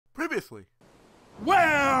Seriously. Where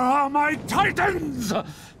are my titans?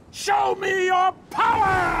 Show me your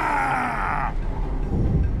power!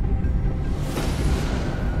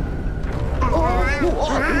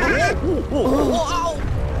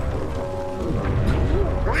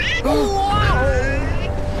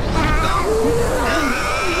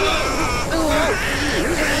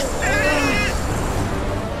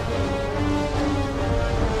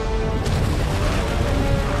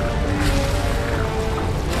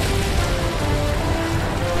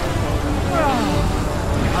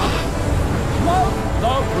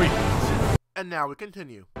 And now we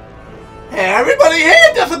continue. Hey everybody,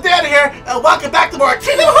 hey, Justin Dan here, and welcome back to more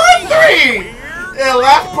Kingdom Hearts 3! In the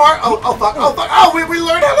last part, oh fuck, we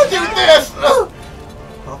learned how to do this! Oh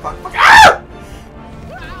fuck, ah!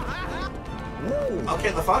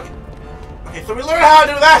 Okay, the fuck? Okay, so we learned how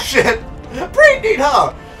to do that shit! Pretty neat,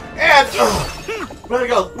 huh? And, we gotta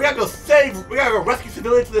go rescue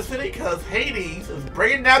civilians in the city, because Hades is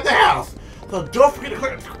bringing down the house! So don't forget to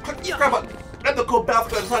click the subscribe button, and the cool bell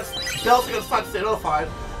to stay notified.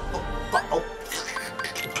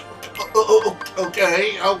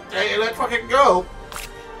 Okay, let's fucking go.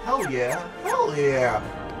 Hell yeah.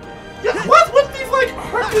 Yeah, what's with these, like,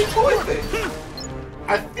 Hercules toy things?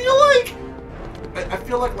 I feel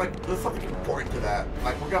like there's something important to that.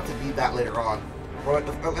 Like, we're gonna have to need that later on. Or like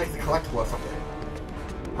the collectible or something.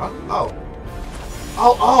 Huh?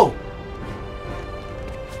 Oh!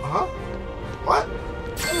 Uh-huh. What?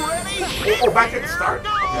 Oh, back at the start? Okay.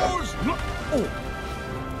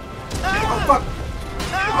 Oh, fuck!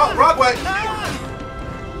 Oh, wrong way!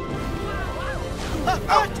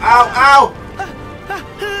 Ow!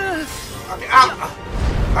 Okay, ow!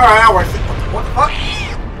 Alright, that works. What the fuck?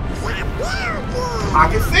 I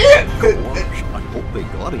can see it! I hope they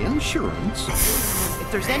got insurance. If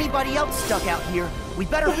there's anybody else stuck out here, we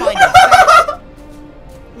better find them fast.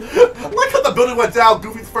 Like how the building went down,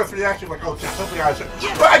 Goofy's first reaction was like, oh, something I should.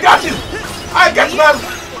 But I got you, man!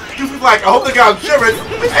 Goofy's like, I hope they got insurance.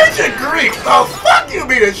 It's ancient Greek, so fuck you,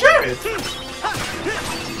 mean insurance!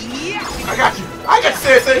 I got you,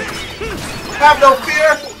 seriously! Have no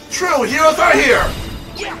fear, true heroes are here!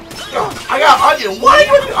 I got onion, what are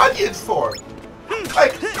you using onions for?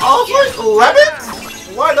 Like, also lemons?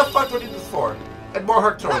 Why the fuck do I need this for? And more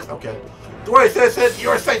hurt toys, okay. Don't worry, citizen,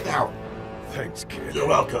 you're safe now. Thanks, kid. You're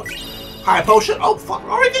welcome. High potion? Oh, fuck.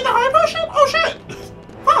 Already getting the high potion? Oh, shit.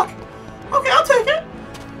 Fuck. Okay, I'll take it.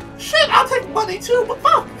 Shit, I'll take money too, but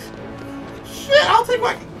fuck. Shit, I'll take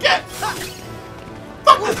what I can get. Fuck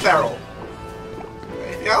this barrel.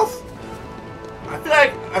 Anything else? I feel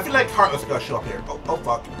like Heartless is gonna show up here. Oh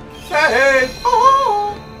fuck. Hey!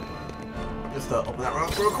 Oh! Just open that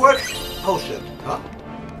real quick. Potion. Huh?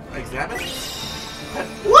 Examine?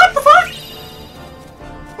 What the fuck?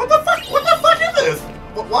 What the fuck is this?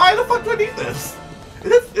 Why the fuck do I need this?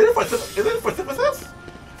 Is it for synthesis? Is it for synthesis?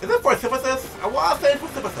 I want to say it's for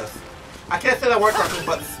synthesis. I can't say that word correctly,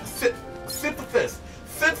 but synthesis.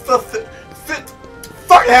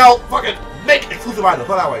 Fucking hell! Fucking make exclusive items.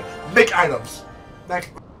 Put it that way. Make items. Next.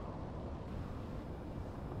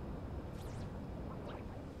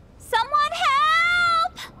 Someone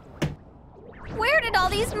help! Where did all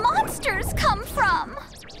these monsters come from?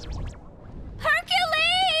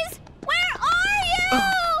 Hercules! Where are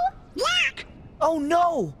you? Oh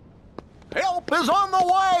no! Help is on the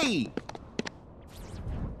way!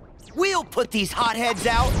 We'll put these hotheads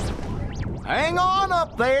out! Hang on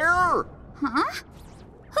up there! Huh?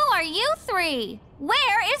 Who are you three?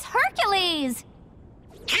 Where is Hercules?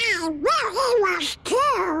 Well, he was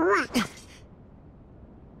too.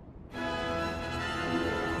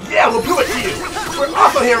 Yeah, we'll prove it to you! We're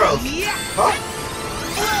also heroes! Huh?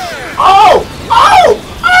 Oh! Oh!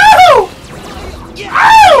 Oh!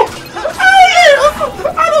 Oh! I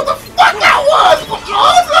don't know what the fuck that was!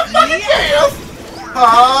 Oh, it's a fucking chaos!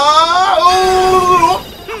 Oh!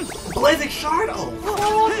 Blazing shard?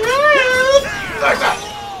 Oh, yes! Like that!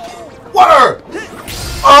 Water!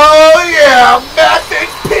 Oh yeah! Max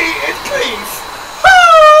HP increase!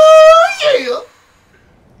 Oh yeah!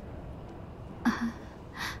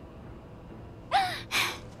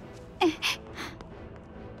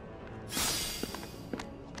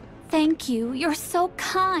 Thank you. You're so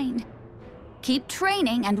kind. Keep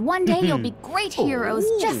training, and one day you'll be great heroes,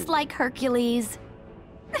 just like Hercules.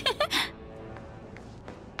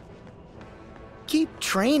 Keep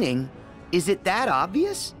training? Is it that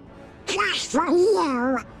obvious? Just for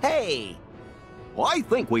you. Hey! I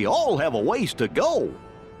think we all have a ways to go,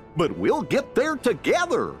 but we'll get there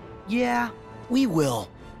together. Yeah, we will.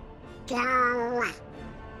 Go.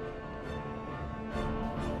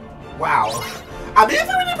 Wow. I mean, I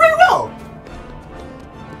think we did pretty well.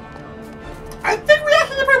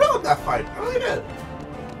 that fight. I really did.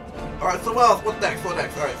 Alright, so what else? What's next? What's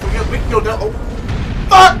next? Alright, so we can go down. Oh,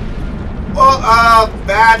 fuck! Well,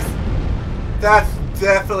 that's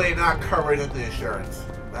definitely not covered in the insurance.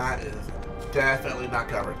 That is definitely not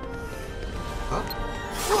covered. Huh?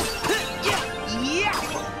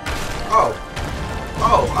 Oh.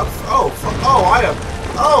 I am.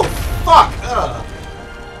 Oh, fuck!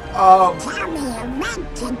 Tell me when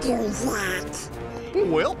to do that.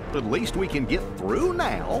 Well, at least we can get through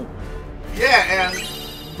now. Yeah, and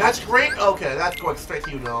magic ring? Okay, that's going straight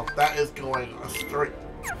to you now. That is going straight.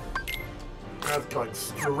 That's going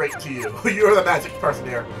straight to you. You're the magic person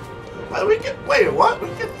here. Wait, what? We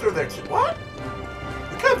can get through there too. What?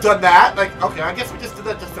 We could have done that. Like, okay, I guess we just did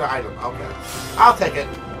that just for the item. Okay. I'll take it.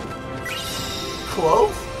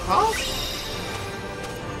 Close? Huh?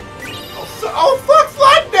 Oh, fuck,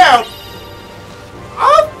 slide down!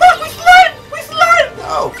 Oh, fuck, we slide!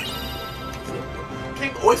 Oh.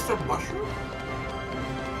 King oyster mushroom?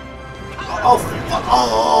 Oh,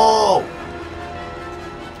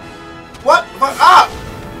 what? Ah!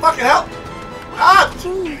 Fucking hell! Ah!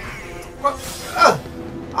 What?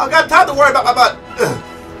 I got time to worry about my butt.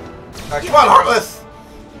 Right, come on, Heartless.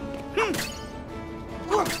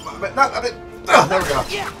 There we go.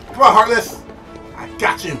 Come on, Heartless. I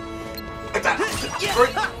got you. Like that.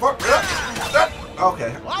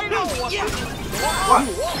 Okay. I know what? What?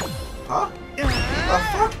 Huh?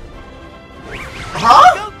 Fuck? Huh?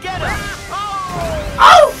 Go get him!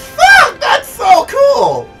 Oh, fuck! That's so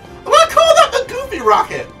cool! I'm gonna call that the Goofy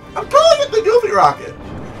Rocket! I'm calling it the Goofy Rocket!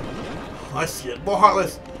 I see it. More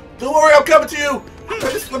Heartless. Don't worry, I'm coming to you!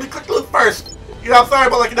 Let me click loot first! You know, I'm sorry,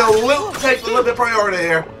 but like, loot takes a little bit of priority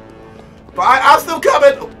here. But I'm still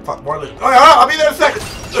coming! Oh, fuck, more loot. Alright, I'll be there in a second!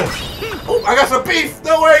 Oh, I got some beef!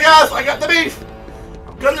 Don't worry, guys! I got the beef!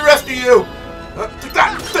 I'm gonna rescue you! Take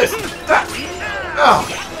that! This! That! Oh,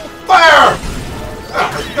 fire!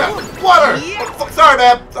 Water! Oh, fuck, sorry,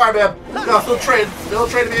 man. No, still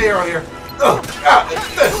training me here earlier. This! Oh,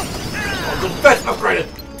 the vest upgraded!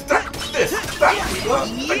 This! That!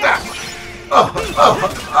 Like that! Oh,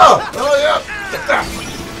 yeah! Like that!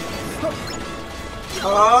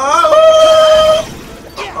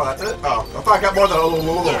 Oh, that's it? Oh, I thought I got more than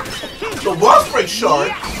the wellspring shard.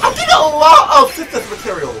 I'm getting a lot of synthesis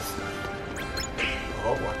materials.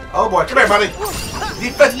 Oh boy, come here, buddy.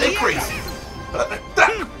 Defense increase.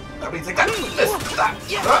 That means I got this, that.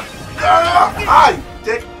 Hi,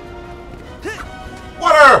 dick.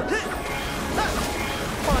 Water.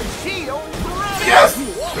 Yes,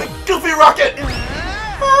 Goofy Rocket.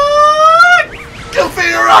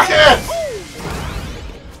 Goofy Rocket.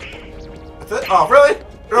 That's it. Oh, really?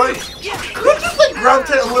 Really? Could I just like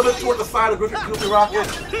gravitate a little bit toward the side of Goofy Rocket?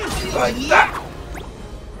 Like that.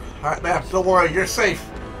 Alright, ma'am, don't worry, you're safe.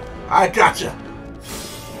 I gotcha.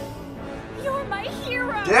 You're my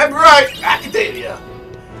hero. Damn right, Academia.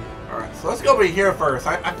 Alright, so let's go over here first.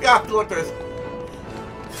 I forgot to look at this.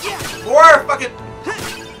 More fucking.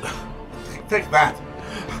 Take that.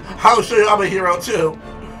 I'll show you I'm a hero too.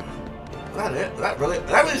 Is that it? That really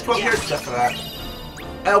just come up here just for that.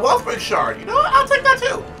 And a wellspring shard. You know what? I'll take that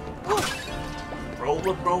too. Roll,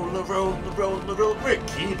 Kiba.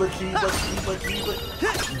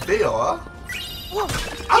 Villa.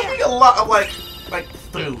 I'm getting a lot of like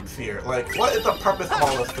foods here. Like, what is the purpose of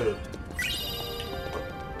all this food?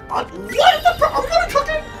 What is the purpose? Are we gonna cook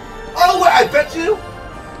it? Oh wait, I bet you.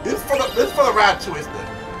 This is for the Ratatouille, isn't it?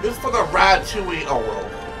 This is for the Ratatouille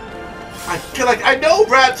world. I know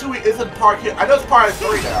Ratatouille isn't part here. I know it's part of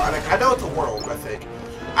 3 now. I know it's a world. I think.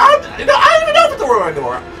 I don't even know if it's a world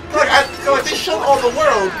anymore. Like they showed all the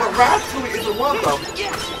worlds, but Ratatouille isn't one of them.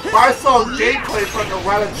 But I saw gameplay from the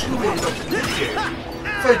Ratatouille minigame.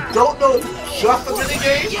 So I don't know if it's just a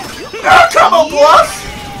minigame. Come on, Plus!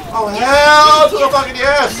 Oh, hell to the fucking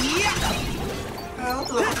yes! Hell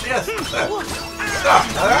to the fucking yes!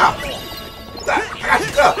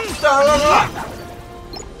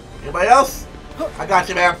 Anybody else? I got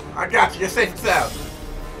you, man. I got you. You're safe and sound.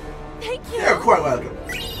 Thank you. You're quite welcome.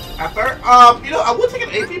 After, you know, I would take an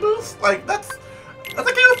AP boost. Like, that's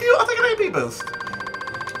okay with you. I'll take an AP boost.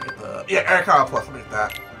 Yeah, Air Combat Plus. Let me get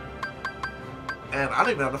that. And I don't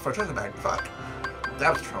even have enough for a treasure bag. Fuck.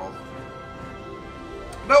 That was troll.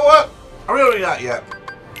 You know what? I really don't need that yet.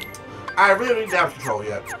 I really don't need damage control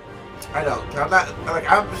yet. I don't. I'm not, like,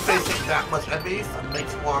 I'm facing that much enemies. It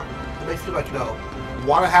makes me like, you know,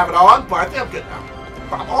 want to have it on, but I think I'm good now.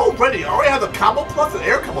 But I'm all ready. I already have the Combo Plus and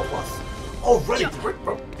Air Combo Plus. Already.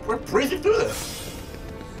 We're breezing through this.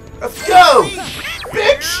 Let's go!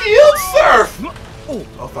 Big Shield Surf!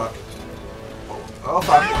 Oh, fuck. Oh,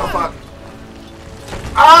 fuck.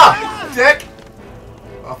 Ah! Dick!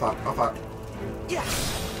 Oh fuck. Oh fuck. Yeah.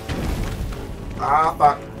 Ah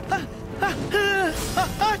fuck.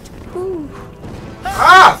 Ooh.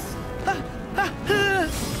 Ah!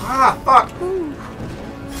 Ah fuck.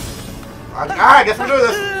 I guess we're doing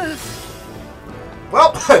this.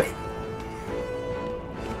 Well,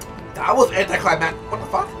 that was anticlimactic. What the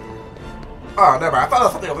fuck? Oh, never mind. I thought there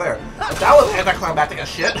was something over there. That was anticlimactic as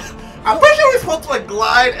shit. I'm pretty sure we're supposed to like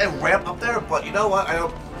glide and ramp up there, but you know what? I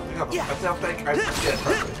don't think I did it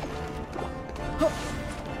perfectly.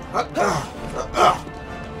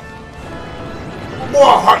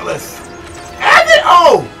 More heartless. And it.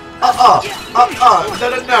 Oh. No.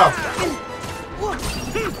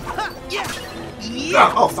 No.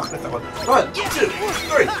 Oh fuck, that's that one. 1, 2,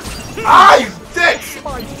 3. Ah, you dicks!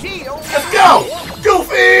 Let's go!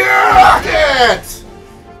 Goofy rocket!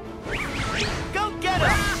 Go get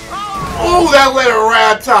him! Oh, that later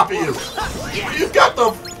right on top of you! You got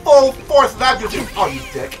the full force of that Goofy! Oh, you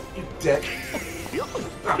dick! You dick!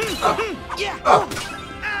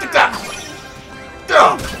 Take that!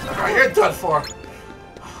 Alright, you're done for.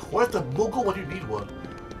 Where's the Moogle when you need one?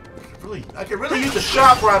 I can really use the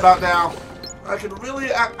shop right about now. I think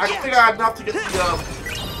I have enough to get the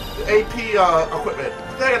AP equipment. I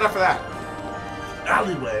think I got enough for that.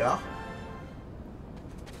 Alleyway, huh?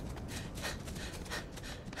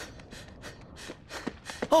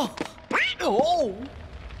 Oh!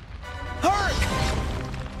 Hurt!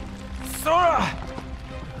 Sora!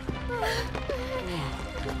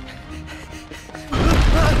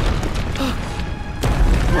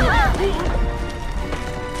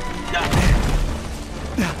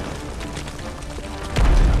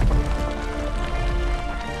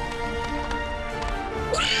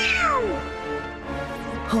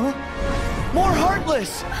 Huh? More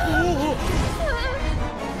Heartless!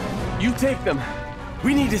 You take them.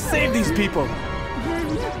 We need to save these people.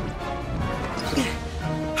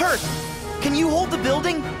 Hurt! Can you hold the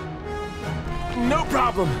building? No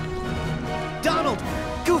problem. Donald!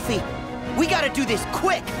 Goofy! We gotta do this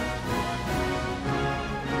quick!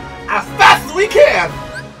 As fast as we can!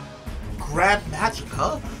 Grab magic,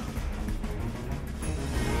 huh?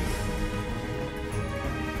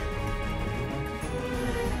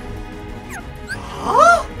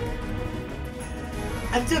 Huh?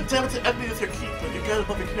 And deal damage to enemies with your key when you get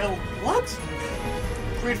above your kill. What?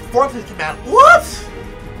 Reinforce his command. What?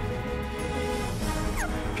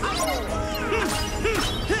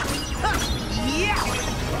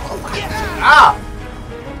 Ah!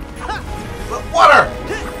 Water!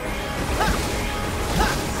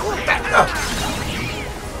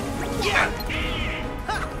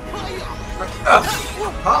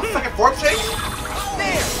 Huh? Second form change?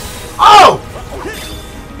 There! Oh!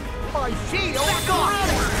 My shield! Back off!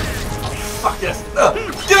 Fuck this!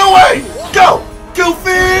 Get away! Go!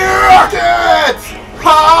 Goofy rocket!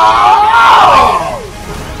 Ha!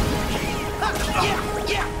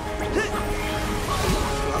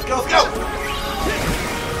 Let's go!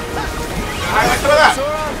 I like some of that!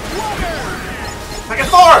 Second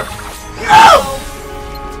form! No!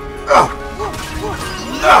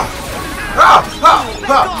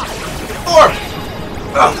 Form!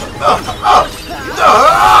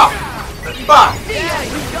 Bye! Yeah,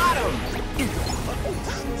 you got him!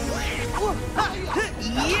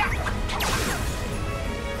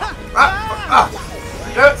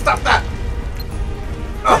 Stop that!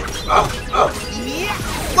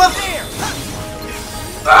 Let's there!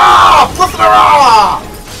 Plus the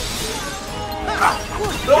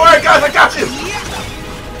Don't worry, guys, I got you!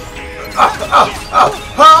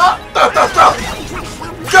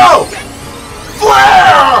 Go!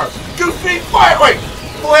 Flare! Goofy fire! Wait!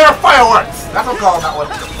 Flare fireworks! That's what I'm calling that one.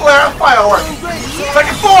 Flare fireworks!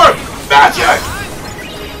 Second form! Magic!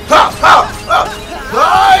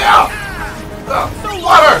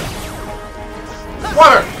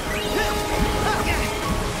 Water!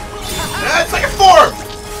 And second form!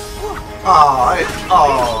 I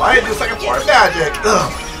didn't do second form magic!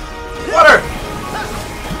 Water!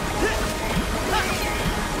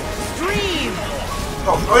 Stream!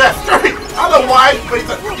 Oh yeah, stream! I don't know why, but he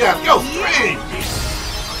said, yeah, go stream!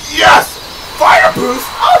 Yes! Fire boost!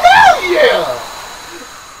 Oh hell yeah!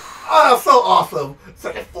 Oh, that's so awesome!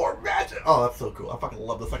 Second form magic! Oh, that's so cool. I fucking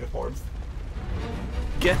love the second forms.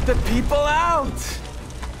 Get the people out!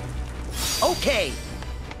 Okay.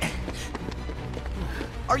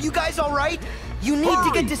 Are you guys all right? You need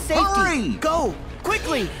to get to safety. Hurry! Go!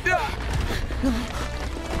 Quickly!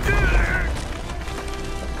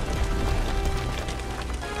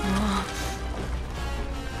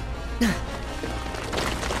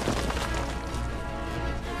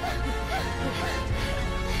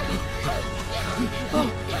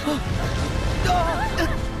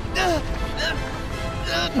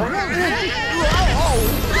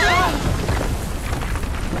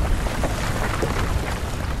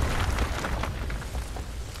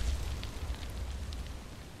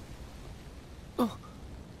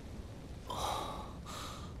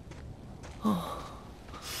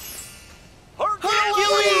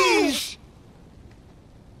 Hercules!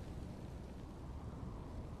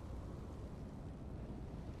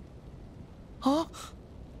 Huh?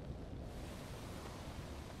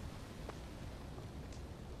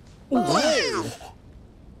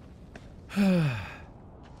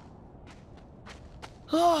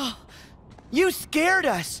 Oh, you scared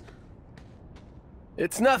us!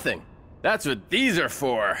 It's nothing. That's what these are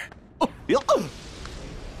for.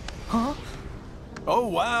 Huh? Oh,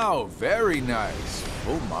 wow. Very nice.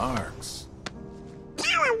 Full marks. Go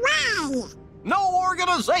away! No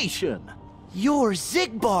organization! You're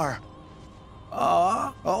Xigbar!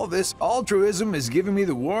 All this altruism is giving me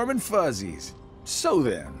the warm and fuzzies. So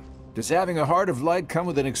then, does having a heart of light come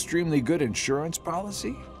with an extremely good insurance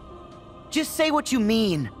policy? Just say what you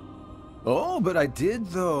mean. Oh, but I did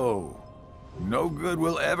though. No good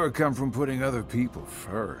will ever come from putting other people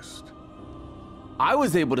first. I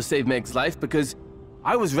was able to save Meg's life because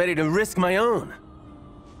I was ready to risk my own.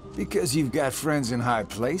 Because you've got friends in high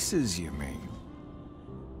places, you mean?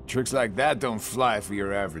 Tricks like that don't fly for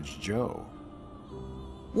your average Joe.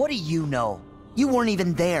 What do you know? You weren't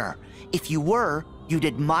even there. If you were, you'd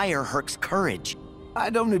admire Herc's courage. I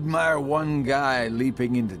don't admire one guy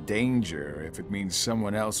leaping into danger if it means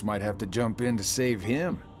someone else might have to jump in to save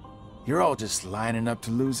him. You're all just lining up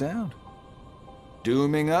to lose out.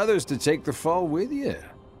 Dooming others to take the fall with you.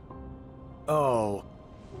 Oh,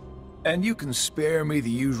 and you can spare me the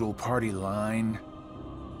usual party line.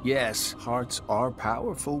 Yes, hearts are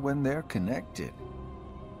powerful when they're connected.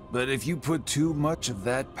 But if you put too much of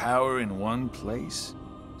that power in one place,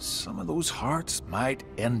 some of those hearts might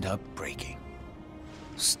end up breaking.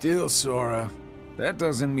 Still, Sora, that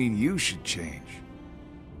doesn't mean you should change.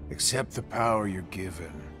 Accept the power you're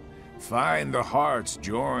given. Find the hearts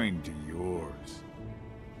joined to yours.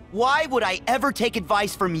 Why would I ever take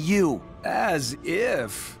advice from you? As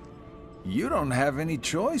if. You don't have any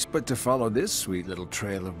choice but to follow this sweet little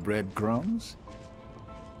trail of breadcrumbs.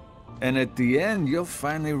 And at the end, you'll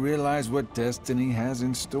finally realize what destiny has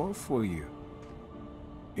in store for you.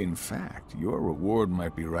 In fact, your reward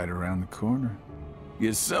might be right around the corner.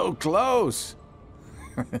 You're so close!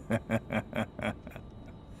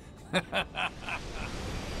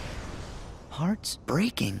 Hearts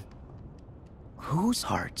breaking? Whose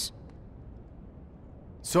hearts?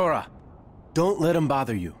 Sora, don't let him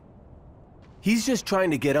bother you. He's just trying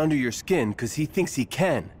to get under your skin because he thinks he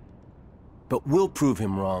can. But we'll prove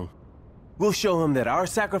him wrong. We'll show him that our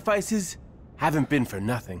sacrifices haven't been for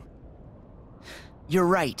nothing. You're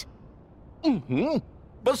right. Mm-hmm.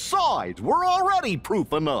 Besides, we're already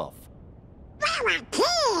proof enough. We're a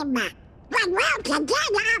team! When we're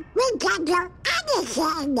together, we can do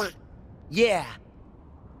anything! Yeah.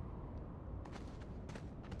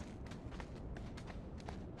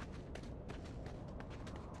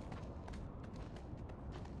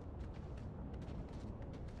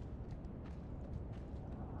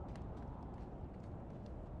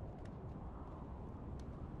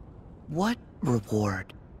 What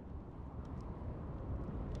reward?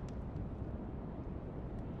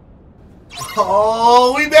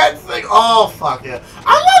 Oh, we met Xigbar. Oh, fuck yeah.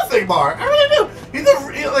 I love Xigbar. I really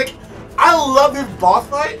do. Like, I love his boss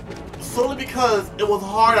fight solely because it was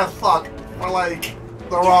hard as fuck for, like,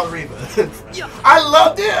 the wrong reasons. I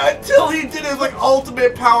loved it until he did his, like,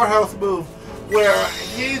 ultimate powerhouse move where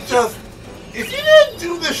he just... If you didn't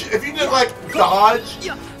do this if you didn't, like, dodge, if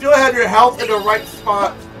you didn't have your health in the right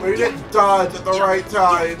spot, or you didn't dodge at the right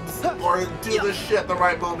times, or do this shit at the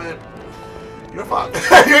right moment, you're fucked.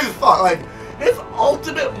 You're just fucked. Like, his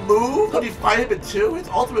ultimate move, when you fight him in 2, his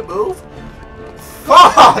ultimate move,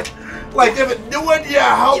 fuck! Like, you have no idea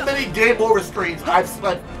how many game over screens I've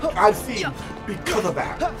seen because of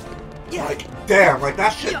that. Like, damn, like, that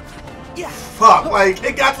shit, fuck. Like,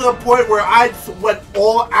 it got to the point where I just went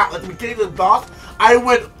all out. Like, the beginning of the boss, I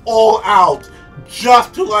went all out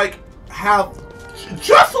just to, like, have...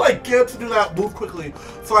 Just to, like, get him to do that move quickly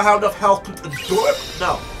so I have enough health to endure it?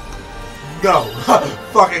 No. No.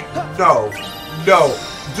 Fucking no. No.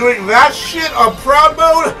 Doing that shit on proud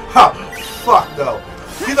mode? Ha. Fuck no.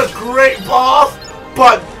 He's a great boss,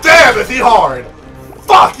 but damn is he hard.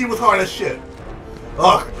 Fuck, he was hard as shit.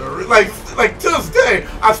 Ugh, like to this day,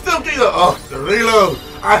 I'm still getting the reload.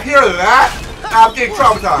 I hear that, I'm getting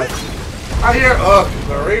traumatized. I hear,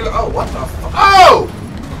 the reload. Oh, what the fuck? Oh!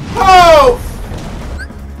 Oh!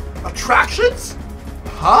 Attractions?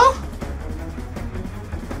 Huh?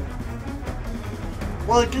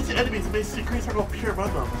 Well, against the enemies, it makes secrets are going to appear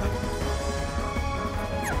above them.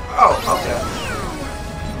 Oh, okay.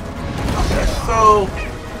 Okay, so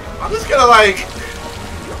I'm just gonna like.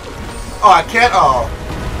 Oh, I can't. Oh,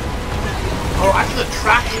 I can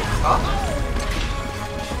attract it.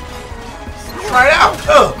 Try it out.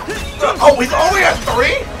 Oh, he's only at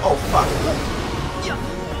 3. Oh fuck.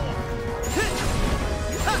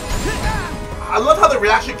 I love how the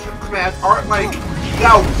reaction commands aren't like you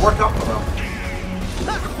gotta work up for them.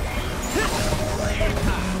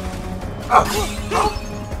 Oh.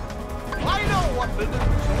 I know what to do,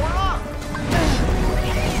 Sora!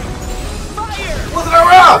 Fire! Wasn't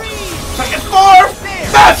around! Second form!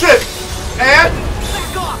 Magic! And...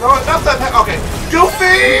 No, that's not that. Okay.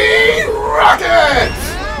 Goofy Rocket!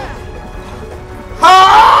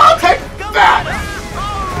 Ha! Take that!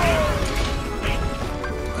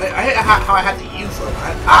 I hate how I had to use them.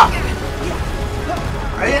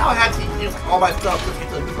 I hate how I had to use all my stuff to get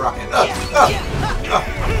to the rocket.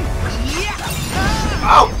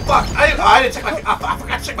 Oh fuck! I didn't check my. I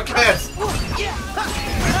forgot to check my commands.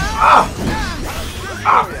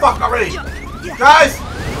 Fuck already, guys.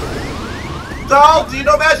 No, do you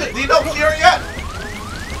know magic? Do you know cure yet?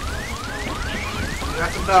 You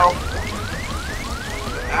have to know.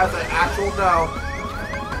 As an actual no.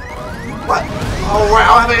 What? Oh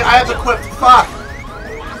right, I have to equip. Fuck.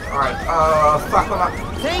 All right. Fuck.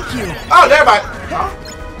 Thank you. Oh, never mind.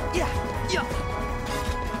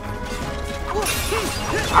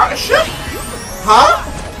 Huh? Shit! Huh?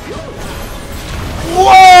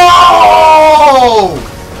 Whoa!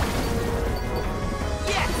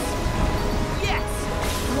 Yes. Yes.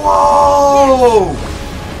 Whoa!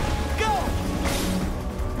 Go.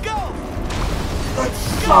 That's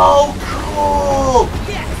so cool!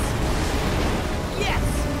 Yes. Yes.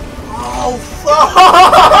 Oh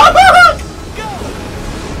fuck! Go.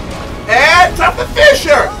 And top the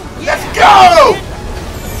Fisher! Let's go!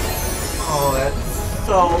 Oh, that's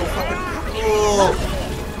so fucking cool!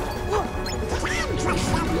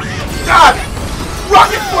 God!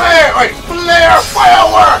 Rocket flare! Alright, flare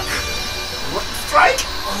firework! Rocket strike?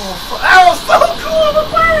 Oh, that was so cool! The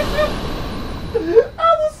fire!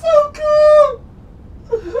 That was so cool!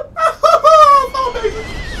 So amazing!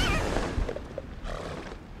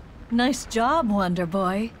 Nice job, Wonder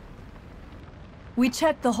Boy. We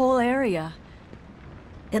checked the whole area.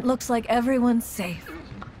 It looks like everyone's safe.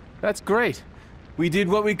 That's great. We did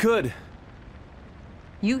what we could.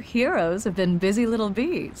 You heroes have been busy little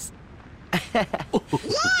bees.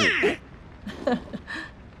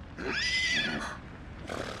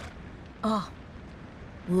 Oh,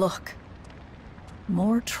 look.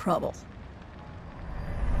 More trouble.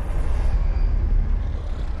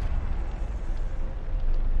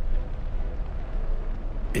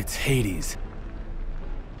 It's Hades.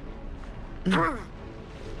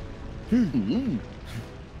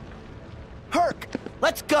 Herc,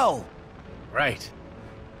 let's go. Right.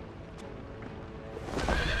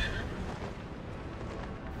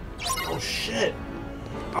 Oh shit!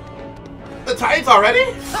 The Titans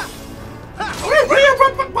already?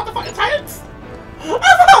 What the fuck? The Titans? Oh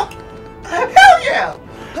fuck! Hell yeah!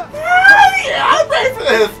 Hell yeah! I'm ready for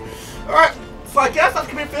this! Alright, so I guess that's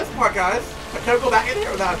gonna be for this part, guys. Can I go back in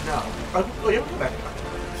here or not? No. Oh, you can go back in.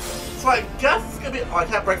 So I guess it's gonna be. Oh, I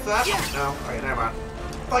can't break that? No? Alright, never mind.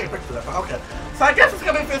 I thought I could break that, but okay. So I guess it's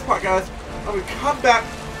gonna be for this part, guys. When we come back,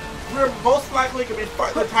 we're most likely gonna be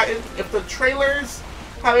fighting the Titans. If the trailers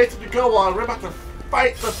have anything to go on, we're about to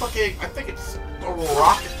fight the fucking. I think it's the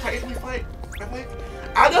Rocket Titan we fight, I think.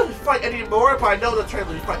 I don't know if we fight anymore, but I know the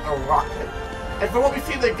trailer we fight the Rocket. And from what we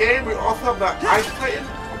see in the game, we also have the Ice Titan.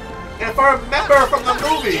 And if I remember from the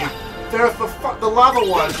movie, there's the lava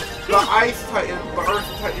one, the Ice Titan, the Earth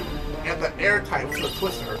Titan, and the Air Titan, which is a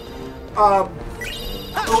Twister. Oh,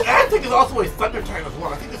 and I think there's also a Thunder Titan as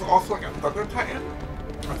well. I think there's also like a Thunder Titan.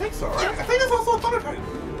 I think so, right? I think there's also a Thunder Titan.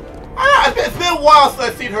 It's been a while since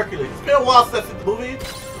I've seen Hercules. It's been a while since I've seen the movie.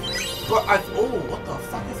 But oh, what the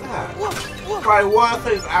fuck is that? But I want to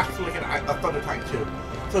say it's actually like a Thunder Titan too.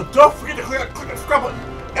 So don't forget to click the subscribe button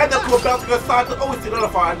and the cool bell to get signed to always be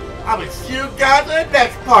notified. I will see you guys in the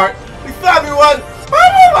next part. Peace out, everyone.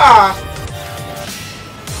 Bye bye.